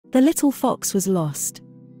The little fox was lost.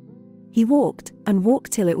 He walked and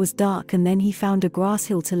walked till it was dark, and then he found a grass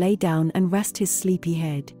hill to lay down and rest his sleepy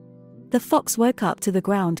head. The fox woke up to the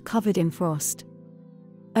ground covered in frost.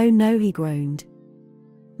 "Oh no," he groaned.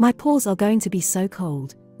 "My paws are going to be so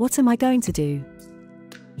cold, what am I going to do?"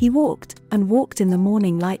 He walked and walked in the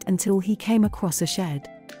morning light until he came across a shed.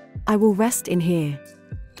 "I will rest in here."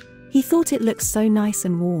 He thought it looked so nice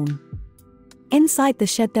and warm. Inside the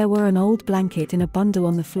shed there were an old blanket in a bundle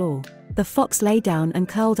on the floor. The fox lay down and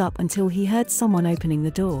curled up until he heard someone opening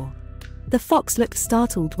the door. The fox looked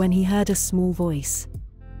startled when he heard a small voice.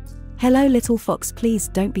 "Hello little fox, please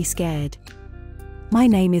don't be scared. My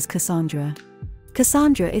name is Cassandra."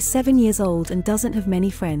 Cassandra is 7 years old and doesn't have many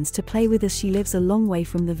friends to play with as she lives a long way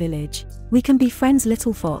from the village. "We can be friends,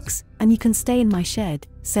 little fox, and you can stay in my shed,"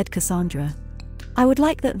 said Cassandra. "I would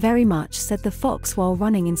like that very much," said the fox while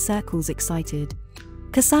running in circles excited.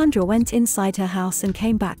 Cassandra went inside her house and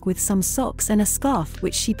came back with some socks and a scarf,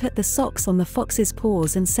 which she put the socks on the fox's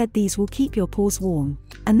paws and said, "These will keep your paws warm,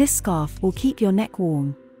 and this scarf will keep your neck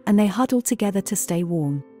warm," and they huddled together to stay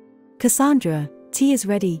warm. "Cassandra, tea is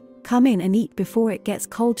ready, come in and eat before it gets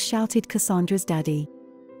cold," shouted Cassandra's daddy.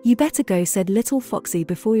 "You better go," said little Foxy,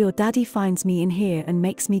 "before your daddy finds me in here and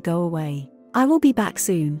makes me go away." "I will be back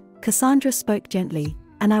soon," Cassandra spoke gently,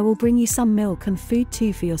 "and I will bring you some milk and food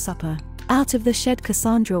too for your supper." Out of the shed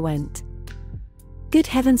Cassandra went. "Good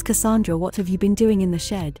heavens, Cassandra, what have you been doing in the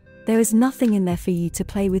shed? There is nothing in there for you to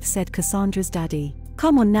play with," said Cassandra's daddy.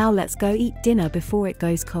 "Come on now, let's go eat dinner before it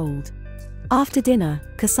goes cold." After dinner,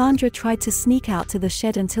 Cassandra tried to sneak out to the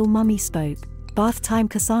shed until Mummy spoke. "Bath time,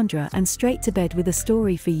 Cassandra, and straight to bed with a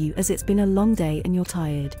story for you as it's been a long day and you're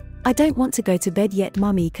tired." "I don't want to go to bed yet,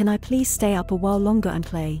 Mummy, can I please stay up a while longer and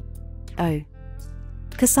play?" "Oh.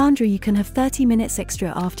 Cassandra, you can have 30 minutes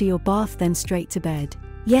extra after your bath, then straight to bed."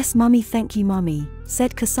 "Yes, Mummy, thank you, Mummy,"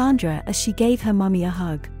 said Cassandra as she gave her Mummy a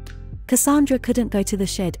hug. Cassandra couldn't go to the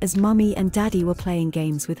shed as Mummy and Daddy were playing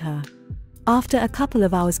games with her. After a couple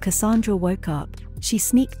of hours, Cassandra woke up. She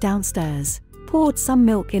sneaked downstairs, poured some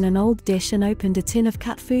milk in an old dish and opened a tin of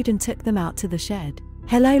cat food and took them out to the shed.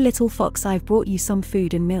 "Hello little fox, I've brought you some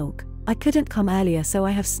food and milk. I couldn't come earlier, so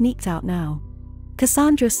I have sneaked out now."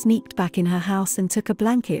 Cassandra sneaked back in her house and took a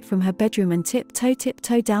blanket from her bedroom and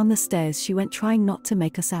tiptoe down the stairs she went, trying not to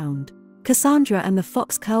make a sound. Cassandra and the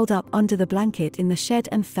fox curled up under the blanket in the shed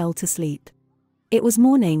and fell to sleep. It was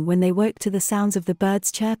morning when they woke to the sounds of the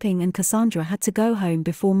birds chirping, and Cassandra had to go home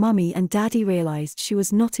before Mummy and Daddy realized she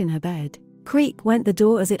was not in her bed. Creak went the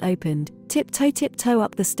door as it opened. Tiptoe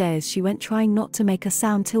up the stairs she went, trying not to make a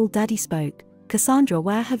sound till Daddy spoke. "Cassandra,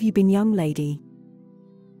 where have you been, young lady?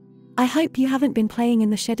 I hope you haven't been playing in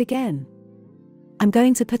the shed again. I'm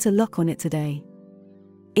going to put a lock on it today."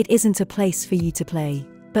 "It isn't a place for you to play."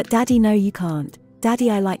 "But Daddy, no you can't. Daddy,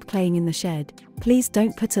 I like playing in the shed. Please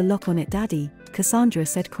don't put a lock on it, Daddy," Cassandra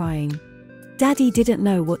said, crying. Daddy didn't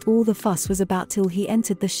know what all the fuss was about till he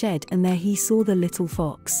entered the shed, and there he saw the little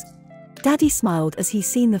fox. Daddy smiled as he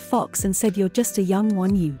seen the fox and said, "You're just a young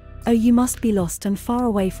one, you. Oh, you must be lost and far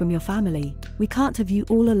away from your family. We can't have you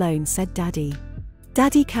all alone," said Daddy.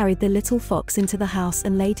 Daddy carried the little fox into the house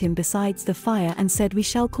and laid him beside the fire and said, "We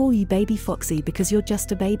shall call you Baby Foxy because you're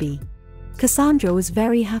just a baby." Cassandra was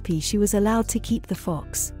very happy she was allowed to keep the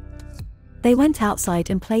fox. They went outside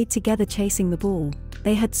and played together chasing the ball.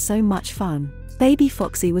 They had so much fun. Baby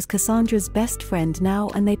Foxy was Cassandra's best friend now,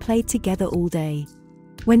 and they played together all day.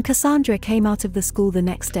 When Cassandra came out of the school the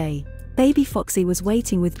next day, Baby Foxy was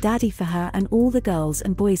waiting with Daddy for her, and all the girls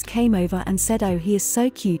and boys came over and said, "Oh, he is so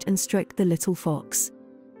cute," and stroked the little fox.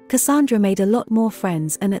 Cassandra made a lot more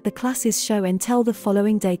friends, and at the classes show and tell the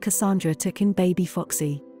following day, Cassandra took in Baby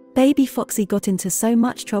Foxy. Baby Foxy got into so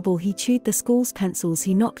much trouble. He chewed the school's pencils,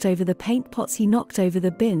 he knocked over the paint pots, he knocked over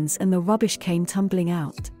the bins, and the rubbish came tumbling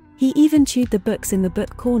out. He even chewed the books in the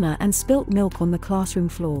book corner and spilt milk on the classroom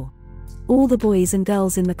floor. All the boys and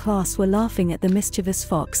girls in the class were laughing at the mischievous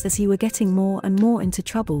fox as he were getting more and more into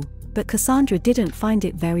trouble, but Cassandra didn't find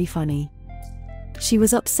it very funny. She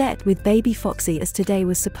was upset with Baby Foxy as today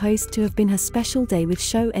was supposed to have been her special day with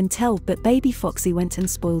show and tell, but Baby Foxy went and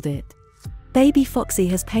spoiled it. Baby Foxy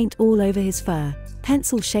has paint all over his fur,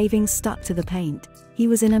 pencil shavings stuck to the paint. He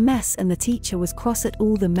was in a mess and the teacher was cross at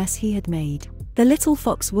all the mess he had made. The little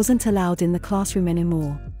fox wasn't allowed in the classroom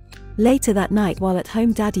anymore. Later that night while at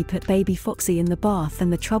home, Daddy put Baby Foxy in the bath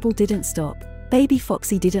and the trouble didn't stop. Baby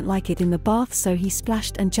Foxy didn't like it in the bath, so he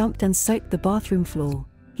splashed and jumped and soaked the bathroom floor.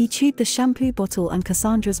 He chewed the shampoo bottle and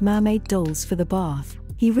Cassandra's mermaid dolls for the bath.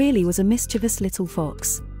 He really was a mischievous little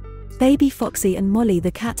fox. Baby Foxy and Molly the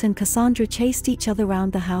cat and Cassandra chased each other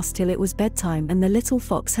around the house till it was bedtime and the little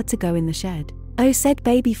fox had to go in the shed. "Oh," said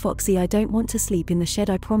baby Foxy, "I don't want to sleep in the shed,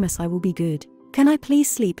 I promise I will be good. Can I please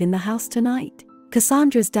sleep in the house tonight?"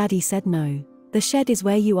 Cassandra's daddy said, "No, the shed is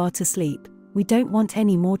where you are to sleep, we don't want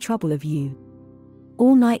any more trouble of you."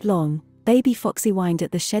 All night long, baby Foxy whined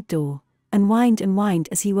at the shed door, and whined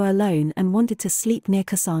as he were alone and wanted to sleep near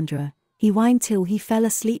Cassandra. He whined till he fell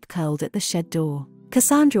asleep curled at the shed door.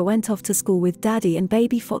 Cassandra went off to school with Daddy and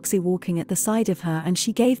baby Foxy walking at the side of her, and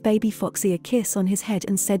she gave baby Foxy a kiss on his head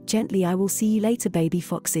and said gently, "I will see you later, baby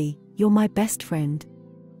Foxy, you're my best friend."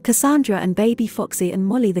 Cassandra and baby Foxy and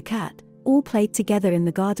Molly the cat all played together in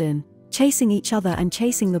the garden, chasing each other and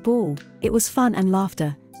chasing the ball. It was fun and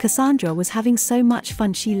laughter. Cassandra was having so much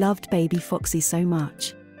fun, she loved baby Foxy so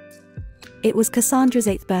much. It was Cassandra's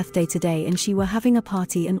 8th birthday today, and she were having a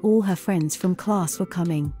party and all her friends from class were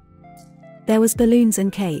coming. There was balloons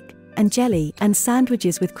and cake, and jelly, and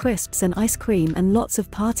sandwiches with crisps and ice cream, and lots of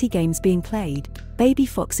party games being played. Baby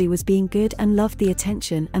Foxy was being good and loved the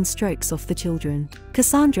attention and strokes of the children.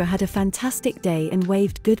 Cassandra had a fantastic day and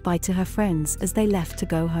waved goodbye to her friends as they left to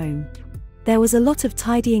go home. There was a lot of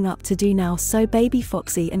tidying up to do now, so baby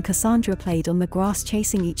Foxy and Cassandra played on the grass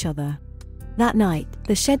chasing each other. That night,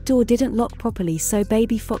 the shed door didn't lock properly, so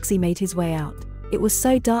baby Foxy made his way out. It was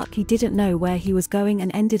so dark he didn't know where he was going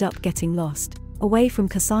and ended up getting lost. Away from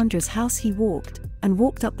Cassandra's house he walked, and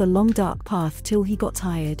walked up the long dark path till he got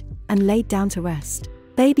tired, and laid down to rest.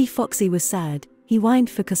 Baby Foxy was sad. He whined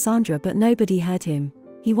for Cassandra but nobody heard him.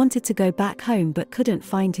 He wanted to go back home but couldn't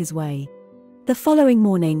find his way. The following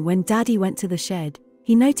morning when Daddy went to the shed,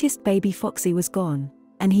 he noticed baby Foxy was gone,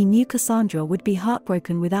 and he knew Cassandra would be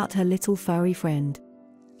heartbroken without her little furry friend.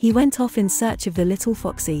 He went off in search of the little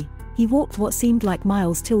Foxy. He walked what seemed like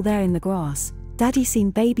miles till there in the grass, Daddy seen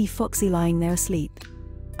baby Foxy lying there asleep.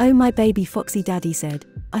 "Oh my baby Foxy," Daddy said,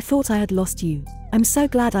 "I thought I had lost you. I'm so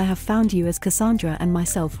glad I have found you, as Cassandra and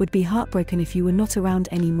myself would be heartbroken if you were not around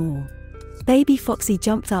anymore." Baby Foxy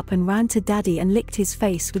jumped up and ran to Daddy and licked his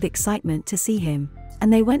face with excitement to see him,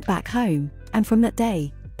 and they went back home, and from that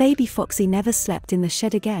day, baby Foxy never slept in the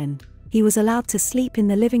shed again. He was allowed to sleep in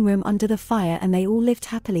the living room under the fire, and they all lived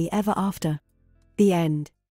happily ever after. The end.